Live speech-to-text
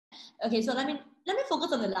Okay, so let me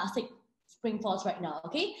focus on the elastic spring force right now.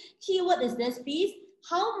 Okay, keyword is this, please.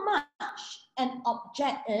 How much an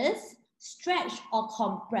object is stretched or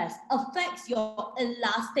compressed affects your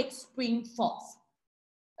elastic spring force.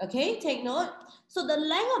 Okay, take note. So the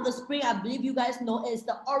length of the spring, I believe you guys know, is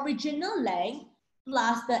the original length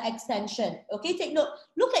plus the extension. Okay, take note.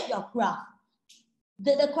 Look at your graph.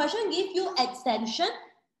 Did the question give you extension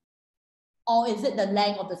or is it the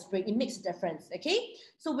length of the spring? It makes a difference. Okay,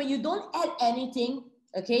 so when you don't add anything,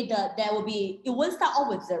 okay, it won't start off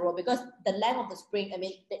with 0 because the length of the spring, I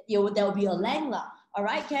mean, there will be a length lah. All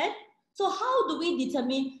right, Ken? So how do we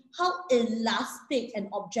determine how elastic an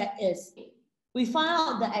object is? We find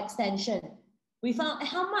out the extension. We found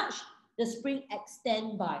how much the spring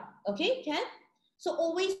extend by. Okay, Ken? So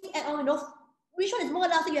always add on, which one is more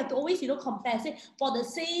elastic? You have to always, compare. Say, for the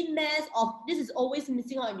same mass of, this is always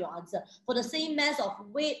missing out in your answer. For the same mass of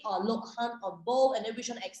weight or load hunt or both, and then which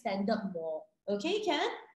one extended more. Okay, Ken?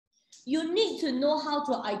 You need to know how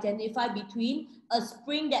to identify between a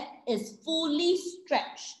spring that is fully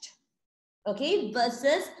stretched, okay,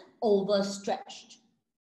 versus overstretched.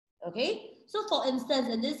 Okay, so for instance,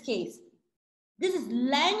 in this case, this is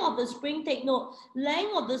length of the spring. Take note,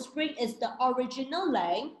 length of the spring is the original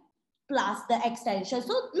length plus the extension.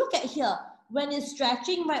 So look at here, when it's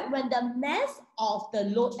stretching, right, when the mass of the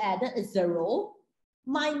load added is 0,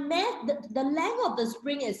 my mass, the length of the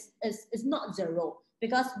spring is not 0,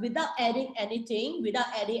 because without adding anything,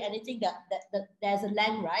 there's a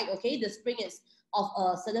length, right? Okay, the spring is of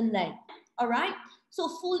a certain length. All right, so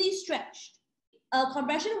fully stretched.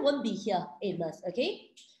 Compression won't be here, Amos, okay?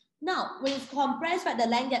 Now, when it's compressed, right, the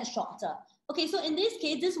length gets shorter. Okay, so in this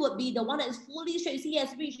case, this would be the one that is fully stretched. See, it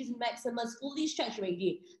has reached its maximum, fully stretched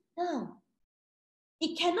already. Now,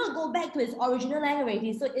 it cannot go back to its original length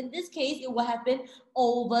already. So in this case, it will have been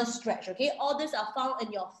overstretched, okay? All these are found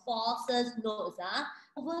in your forces notes,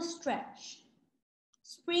 overstretched.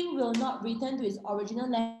 Spring will not return to its original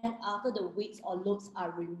length after the weights or loads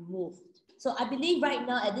are removed. So I believe right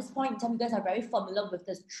now, at this point in time, you guys are very familiar with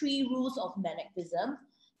the 3 rules of magnetism.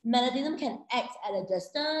 Magnetism can act at a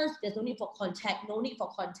distance. There's no need for contact.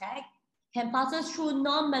 Can pass us through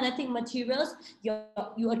non-magnetic materials.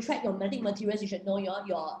 You attract your magnetic materials. You should know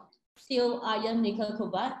your steel, iron, nickel,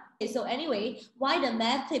 cobalt. Okay, so anyway, why the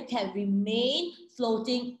magnet clip can remain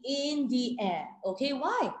floating in the air? Okay,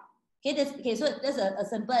 why? Okay, so there's a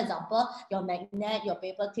simple example. Your magnet, your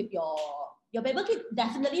paper clip, your paper clip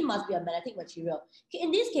definitely must be a magnetic material. Okay,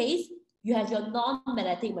 in this case, you have your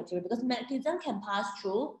non-magnetic material because magnetism can pass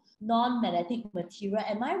through non-magnetic material.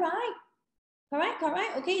 Am I right? Correct.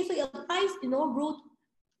 Okay, so it applies,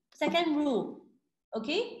 second rule.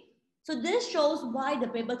 Okay, so this shows why the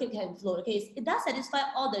paper clip can float. Okay, it does satisfy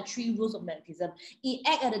all the 3 rules of magnetism. It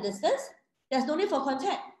acts at a distance. There's no need for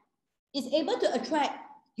contact. It's able to attract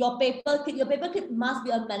your paper clip. Your paper clip must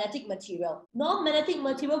be a magnetic material. Non-magnetic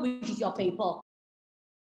material, which is your paper.